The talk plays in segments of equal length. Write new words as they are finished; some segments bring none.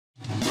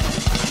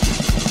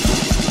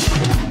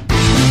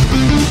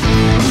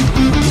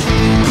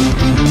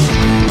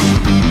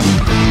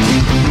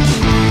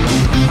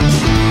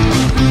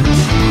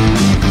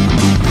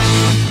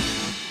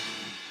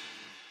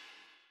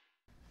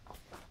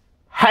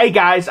Hey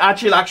guys,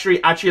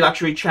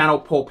 ArchieLuxury channel,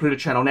 Paul Pluto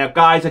channel. Now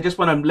guys, I just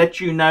want to let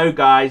you know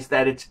guys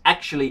that it's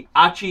actually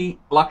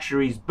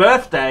ArchieLuxury's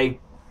birthday,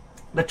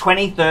 the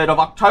 23rd of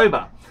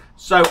October.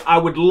 So I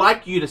would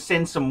like you to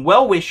send some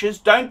well wishes.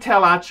 Don't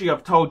tell Archie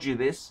I've told you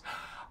this.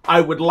 I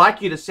would like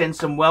you to send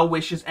some well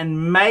wishes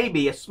and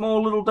maybe a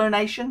small little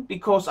donation,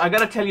 because I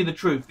got to tell you the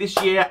truth. This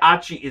year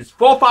Archie is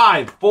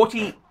 45,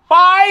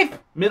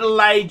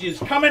 middle age is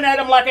coming at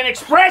him like an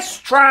express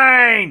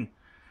train.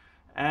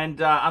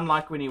 And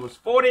unlike when he was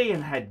 40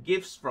 and had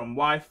gifts from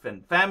wife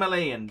and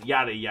family and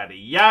yada, yada,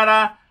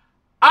 yada,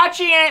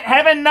 Archie ain't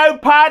having no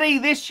party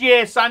this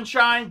year,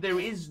 sunshine. There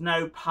is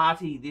no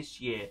party this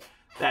year.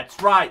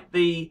 That's right.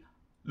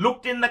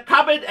 Looked in the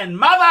cupboard and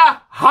Mother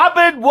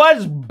Hubbard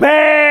was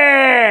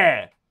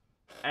bare.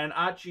 And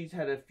Archie's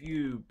had a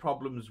few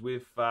problems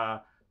with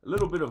a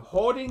little bit of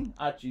hoarding.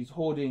 Archie's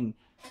hoarding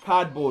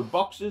cardboard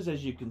boxes,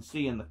 as you can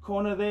see in the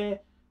corner there.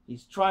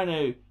 He's trying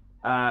to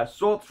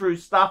sort through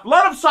stuff. A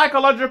lot of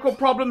psychological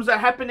problems are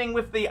happening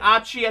with the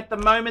Archie at the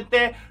moment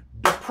there.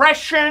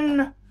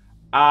 Depression.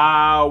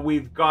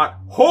 We've got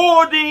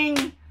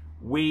hoarding.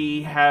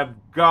 We have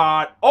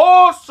got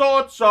all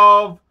sorts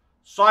of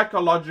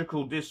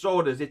psychological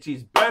disorders. It's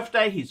his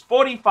birthday. He's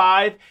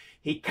 45.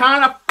 He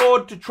can't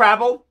afford to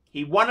travel.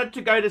 He wanted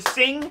to go to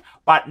sing,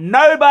 but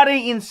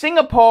nobody in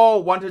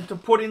Singapore wanted to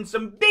put in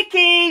some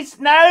bickies.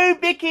 No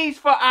bickies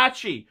for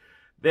Archie.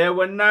 There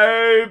were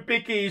no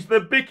bickies. The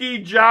bicky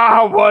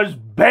jar was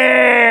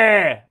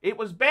bare. It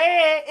was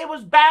bare. It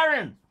was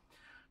barren.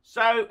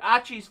 So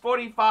Archie's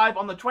 45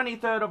 on the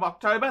 23rd of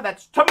October.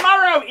 That's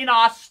tomorrow in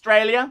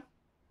Australia.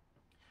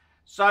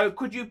 So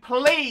could you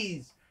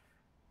please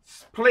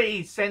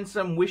send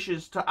some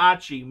wishes to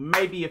Archie.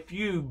 Maybe a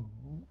few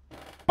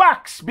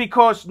bucks,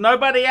 because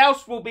nobody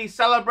else will be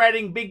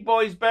celebrating Big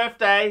Boy's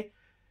birthday.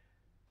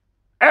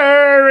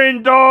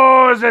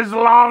 Indoors is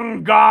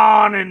long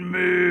gone and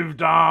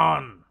moved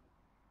on.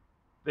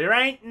 There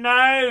ain't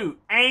no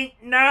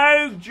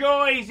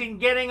joys in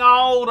getting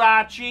old,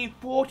 Archie.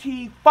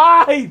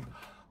 45.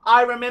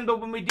 I remember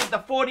when we did the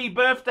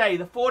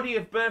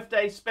 40th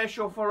birthday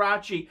special for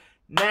Archie.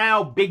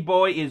 Now Big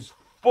Boy is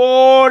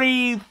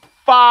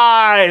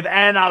 45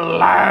 and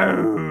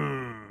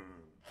alone.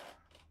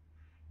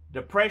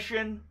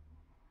 Depression.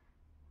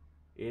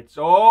 It's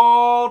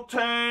all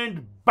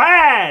turned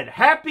bad.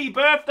 Happy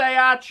birthday,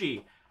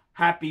 Archie.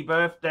 Happy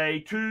birthday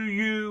to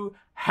you.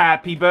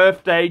 Happy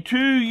birthday to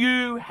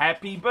you.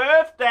 Happy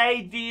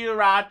birthday,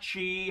 dear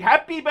Archie.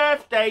 Happy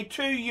birthday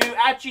to you.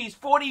 Archie's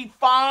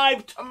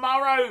 45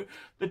 tomorrow,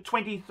 the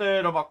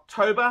 23rd of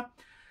October.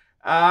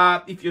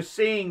 If you're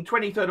seeing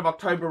 23rd of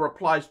October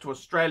applies to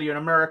Australia and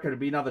America, to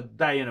be another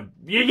day in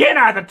you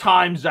know the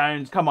time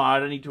zones. Come on, I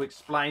don't need to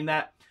explain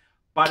that.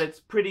 But it's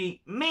pretty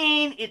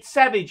mean. It's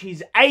savage.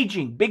 He's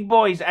aging. Big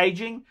Boy's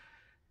aging.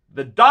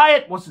 The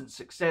diet wasn't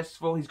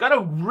successful. He's got to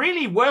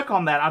really work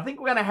on that. I think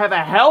we're going to have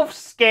a health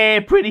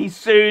scare pretty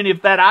soon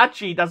if that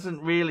Archie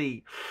doesn't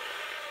really,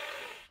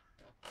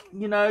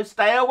 you know,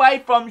 stay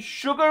away from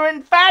sugar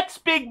and fats,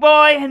 Big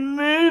Boy, and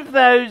move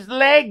those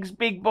legs,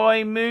 Big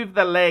Boy. Move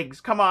the legs.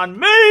 Come on,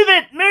 move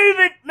it, move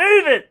it,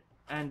 move it.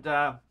 And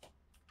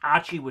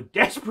Archie would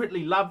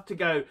desperately love to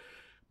go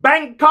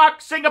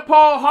Bangkok,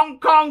 Singapore, Hong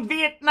Kong,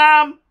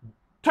 Vietnam,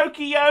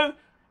 Tokyo,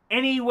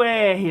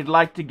 anywhere he'd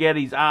like to get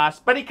his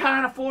ass, but he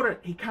can't afford it.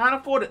 He can't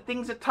afford it.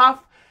 Things are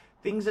tough.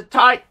 Things are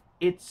tight.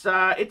 It's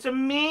a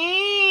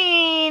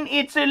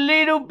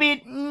little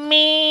bit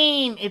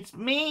mean. It's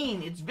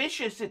mean. It's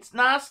vicious. It's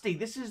nasty.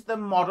 This is the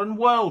modern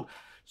world.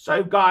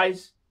 So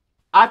guys,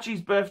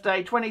 Archie's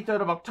birthday,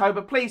 23rd of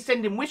October. Please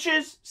send him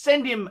wishes.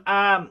 Send him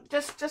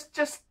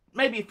just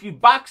maybe a few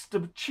bucks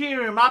to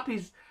cheer him up.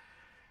 He's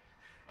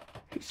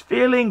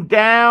feeling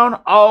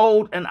down,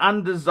 old, and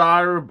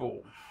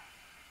undesirable.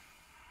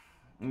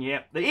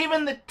 Yeah,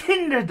 even the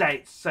Tinder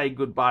dates say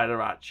goodbye to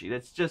Archie.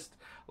 That's just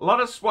a lot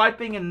of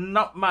swiping and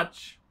not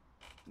much.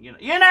 You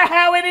know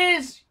how it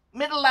is.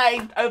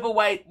 Middle-aged,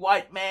 overweight,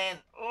 white man.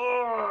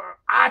 Ugh,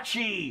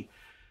 Archie.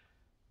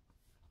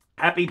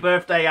 Happy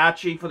birthday,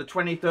 Archie, for the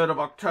 23rd of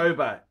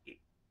October.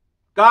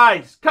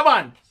 Guys, come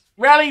on.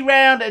 Rally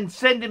round and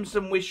send him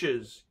some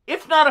wishes.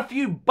 If not a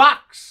few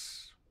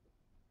bucks.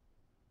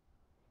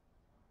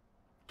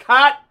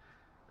 Cut.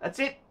 That's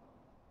it.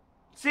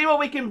 See what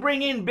we can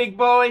bring in, Big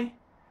Boy.